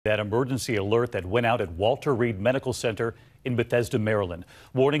That emergency alert that went out at Walter Reed Medical Center in Bethesda, Maryland.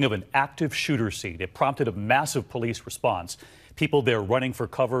 Warning of an active shooter scene. It prompted a massive police response. People there running for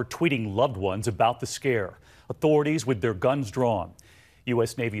cover, tweeting loved ones about the scare. Authorities with their guns drawn.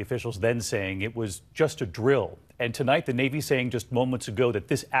 U.S. Navy officials then saying it was just a drill. And tonight, the Navy saying just moments ago that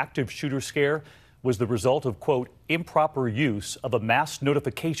this active shooter scare was the result of, quote, improper use of a mass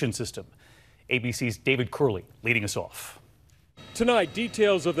notification system. ABC's David Curley leading us off. Tonight,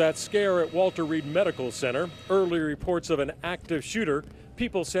 details of that scare at Walter Reed Medical Center. Early reports of an active shooter,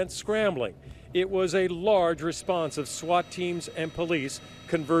 people sent scrambling. It was a large response of SWAT teams and police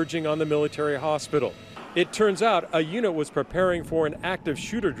converging on the military hospital. It turns out a unit was preparing for an active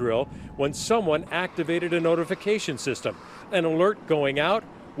shooter drill when someone activated a notification system, an alert going out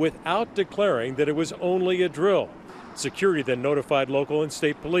without declaring that it was only a drill. Security then notified local and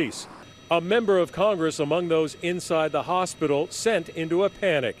state police. A member of Congress among those inside the hospital sent into a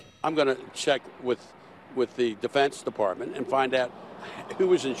panic. I'm going to check with the Defense Department and find out who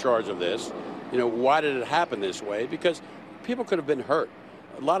was in charge of this. You know, why did it happen this way? Because people could have been hurt.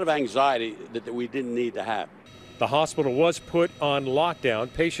 A lot of anxiety that we didn't need to have. The hospital was put on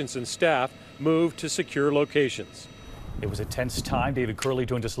lockdown. Patients and staff moved to secure locations. It was a tense time. David Curley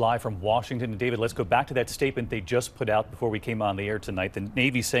joined us live from Washington. And David, let's go back to that statement they just put out before we came on the air tonight. The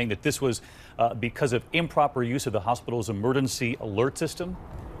Navy saying that this was because of improper use of the hospital's emergency alert system.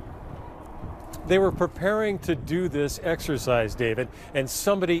 They were preparing to do this exercise, David, and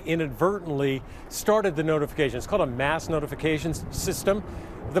somebody inadvertently started the notification. It's called a mass notification system.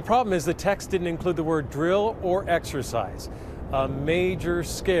 The problem is the text didn't include the word drill or exercise. A major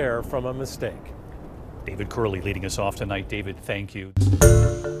scare from a mistake. David Curley leading us off tonight. David, thank you.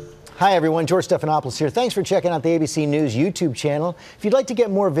 Hi, everyone. George Stephanopoulos here. Thanks for checking out the ABC News YouTube channel. If you'd like to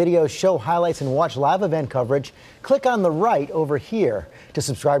get more videos, show highlights, and watch live event coverage, click on the right over here to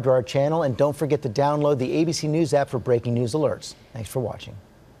subscribe to our channel. And don't forget to download the ABC News app for breaking news alerts. Thanks for watching.